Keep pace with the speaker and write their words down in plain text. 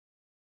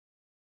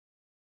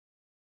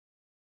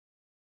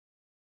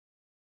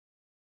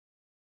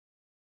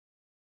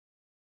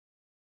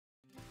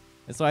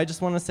And so I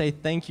just want to say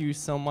thank you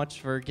so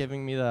much for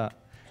giving me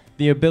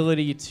the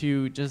ability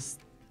to just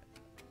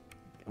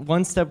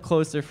one step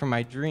closer for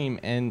my dream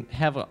and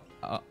have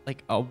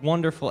a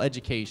wonderful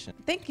education.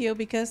 Thank you,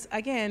 because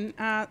again,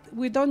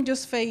 we don't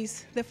just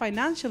face the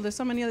financial, there's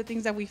so many other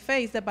things that we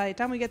face that by the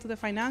time we get to the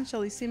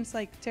financial, it seems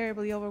like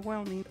terribly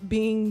overwhelming.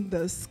 Being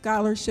the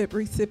scholarship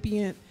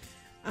recipient,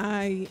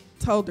 I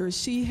told her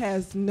she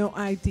has no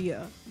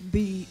idea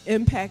the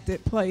impact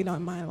it played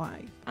on my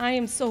life. I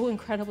am so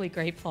incredibly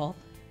grateful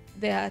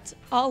that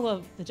all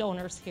of the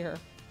donors here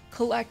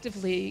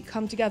collectively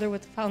come together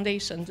with the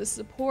foundation to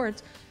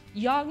support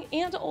young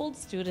and old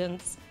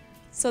students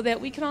so that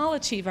we can all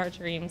achieve our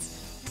dreams.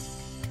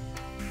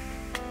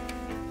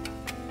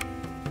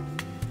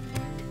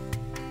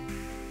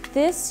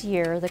 This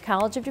year, the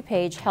College of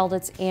DuPage held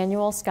its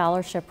annual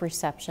scholarship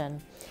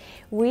reception.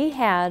 We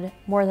had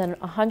more than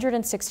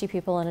 160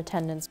 people in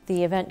attendance.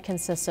 The event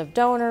consists of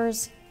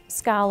donors,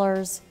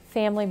 scholars,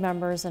 family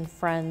members and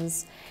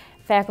friends,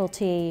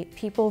 faculty,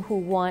 people who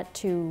want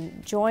to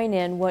join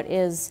in what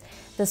is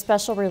the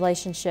special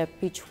relationship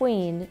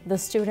between the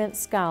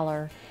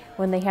student-scholar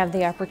when they have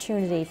the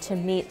opportunity to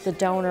meet the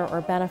donor or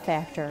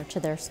benefactor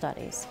to their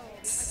studies.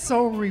 It's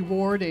so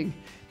rewarding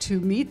to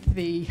meet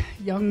the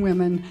young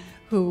women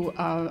who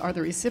are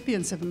the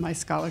recipients of my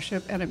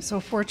scholarship, and I'm so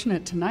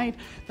fortunate tonight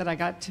that I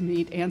got to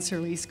meet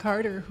Anne-Cerlise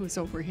Carter, who's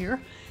over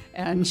here,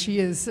 and she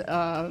is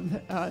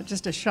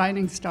just a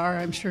shining star.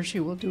 I'm sure she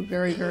will do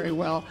very, very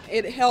well.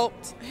 It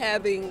helped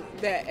having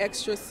that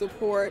extra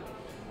support,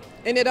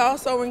 and it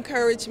also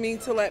encouraged me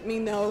to let me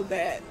know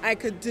that I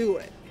could do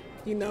it.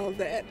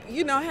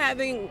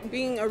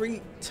 Being a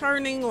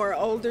returning or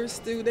older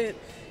student,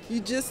 you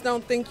just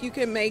don't think you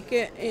can make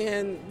it,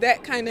 and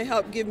that kind of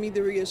helped give me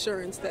the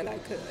reassurance that I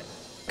could.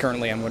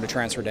 Currently, I'm going to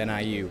transfer to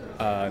NIU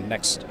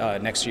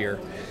next year.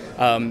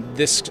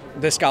 This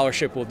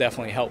scholarship will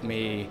definitely help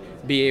me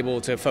be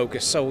able to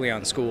focus solely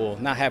on school,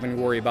 not having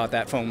to worry about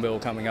that phone bill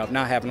coming up,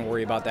 not having to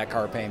worry about that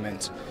car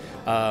payment.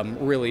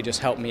 Really just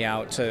help me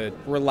out to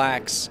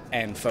relax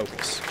and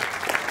focus.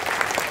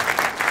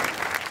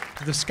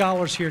 To the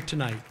scholars here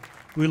tonight,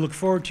 we look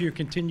forward to your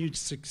continued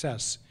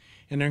success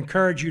and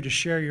encourage you to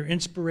share your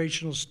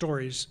inspirational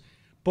stories,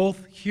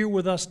 both here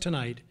with us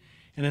tonight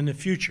and in the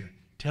future,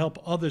 to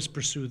help others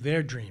pursue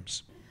their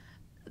dreams.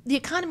 The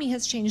economy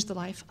has changed the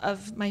life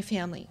of my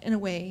family in a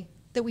way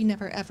that we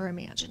never ever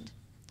imagined.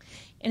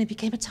 And it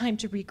became a time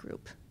to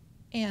regroup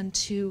and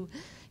to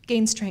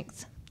gain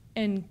strength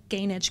and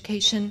gain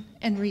education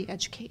and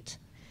re-educate.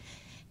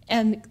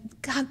 And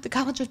the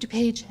College of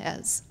DuPage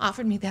has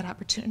offered me that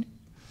opportunity.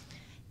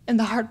 And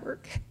the hard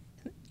work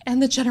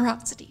and the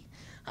generosity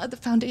of the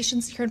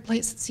foundations here in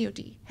place at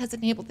COD has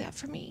enabled that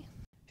for me.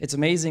 It's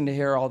amazing to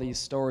hear all these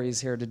stories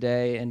here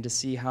today and to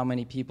see how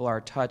many people are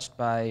touched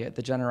by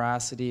the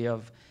generosity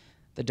of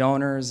the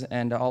donors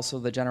and also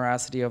the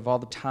generosity of all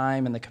the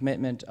time and the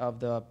commitment of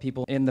the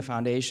people in the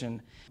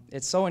foundation.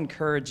 It's so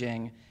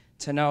encouraging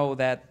to know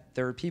that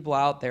there are people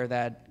out there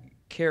that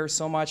care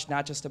so much,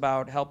 not just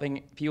about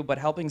helping people, but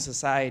helping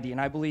society. And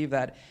I believe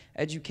that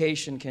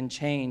education can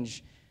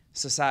change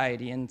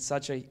society in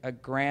such a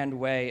grand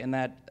way, and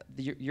that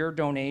your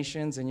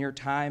donations and your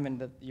time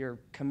and your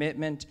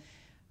commitment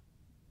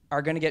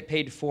are going to get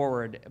paid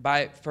forward,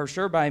 for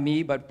sure by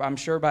me, but I'm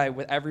sure by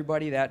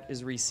everybody that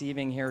is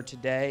receiving here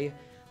today.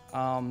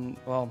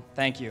 Well,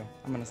 thank you.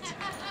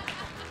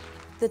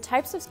 The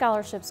types of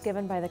scholarships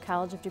given by the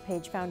College of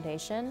DuPage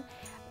Foundation,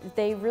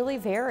 they really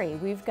vary.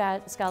 We've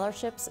got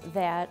scholarships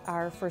that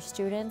are for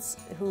students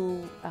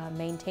who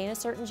maintain a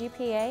certain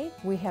GPA.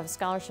 We have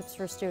scholarships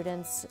for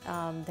students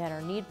that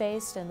are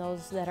need-based and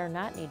those that are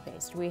not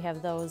need-based. We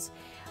have those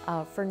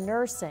for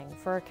nursing,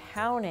 for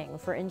accounting,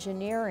 for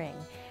engineering,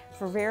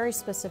 for very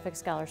specific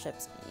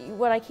scholarships.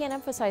 What I can't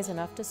emphasize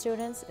enough to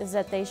students is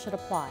that they should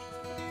apply.